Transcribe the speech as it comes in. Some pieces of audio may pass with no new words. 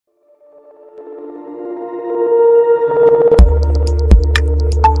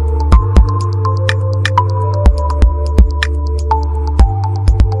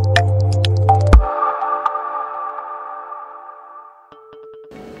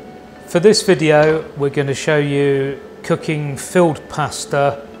For this video, we're going to show you cooking filled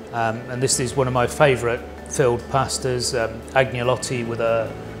pasta, and this is one of my favourite filled pastas, agnolotti with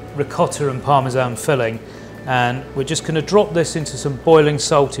a ricotta and parmesan filling. And we're just going to drop this into some boiling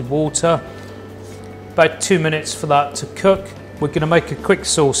salted water. About 2 minutes for that to cook. We're going to make a quick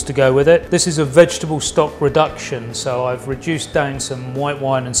sauce to go with it. This is a vegetable stock reduction, so I've reduced down some white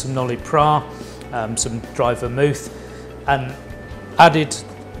wine and some nolli pra, some dry vermouth, and added,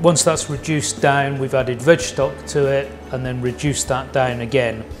 once that's reduced down, we've added veg stock to it and then reduced that down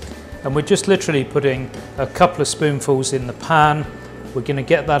again. And we're just literally putting a couple of spoonfuls in the pan. We're going to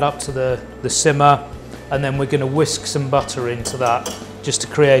get that up to the simmer, and then we're going to whisk some butter into that just to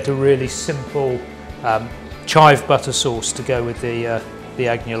create a really simple chive butter sauce to go with the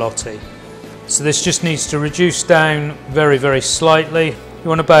agnolotti. So this just needs to reduce down very, very slightly. You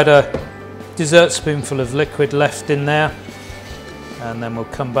want about a dessert spoonful of liquid left in there, and then we'll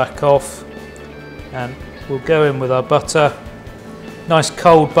come back off and we'll go in with our butter. Nice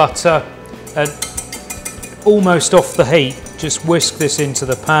cold butter, and almost off the heat, just whisk this into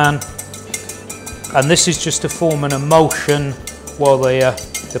the pan. And this is just to form an emulsion while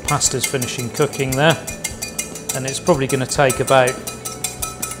the pasta's finishing cooking there. And it's probably going to take about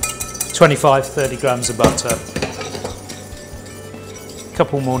 25-30 grams of butter. A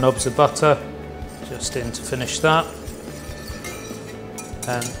couple more knobs of butter just in to finish that.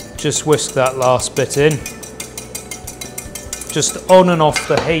 And just whisk that last bit in. Just on and off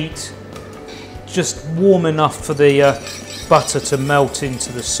the heat, just warm enough for the butter to melt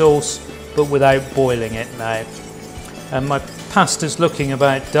into the sauce, but without boiling it now. And my pasta's looking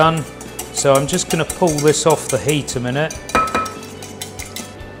about done, so I'm just going to pull this off the heat a minute.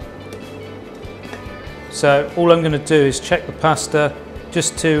 So all I'm going to do is check the pasta,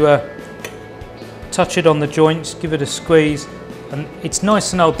 just to touch it on the joints, give it a squeeze, and it's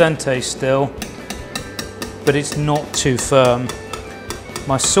nice and al dente still, but it's not too firm.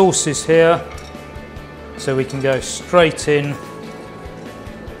 My sauce is here, so we can go straight in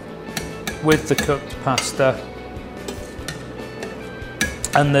with the cooked pasta.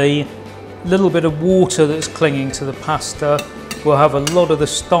 And the little bit of water that's clinging to the pasta will have a lot of the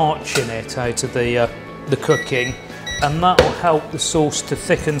starch in it out of the cooking, and that will help the sauce to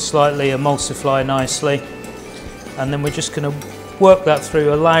thicken slightly, emulsify nicely. And then we're just going to work that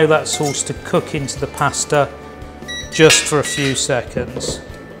through, allow that sauce to cook into the pasta just for a few seconds.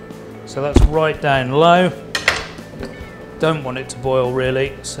 So that's right down low. Don't want it to boil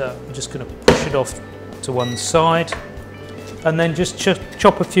really, so I'm just going to push it off to one side. And then just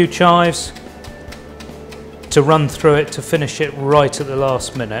chop a few chives to run through it to finish it right at the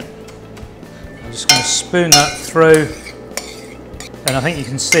last minute. I'm just going to spoon that through, and I think you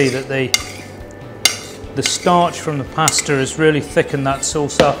can see that the starch from the pasta has really thickened that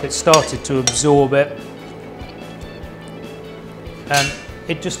sauce up. It started to absorb it, and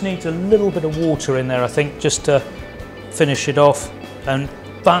it just needs a little bit of water in there, I think, just to finish it off. And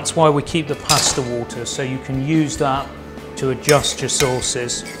that's why we keep the pasta water, so you can use that to adjust your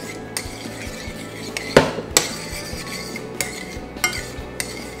sauces.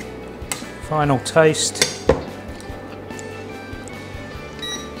 Final taste.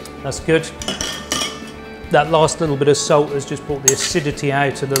 That's good. That last little bit of salt has just brought the acidity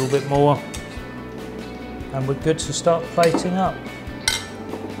out a little bit more, and we're good to start plating up.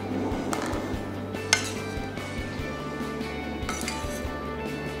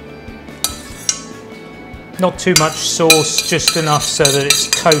 Not too much sauce, just enough so that it's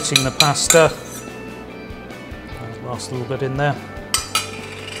coating the pasta. Last little bit in there.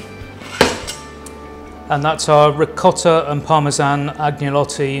 And that's our ricotta and parmesan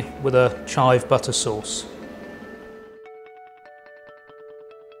agnolotti with a chive butter sauce.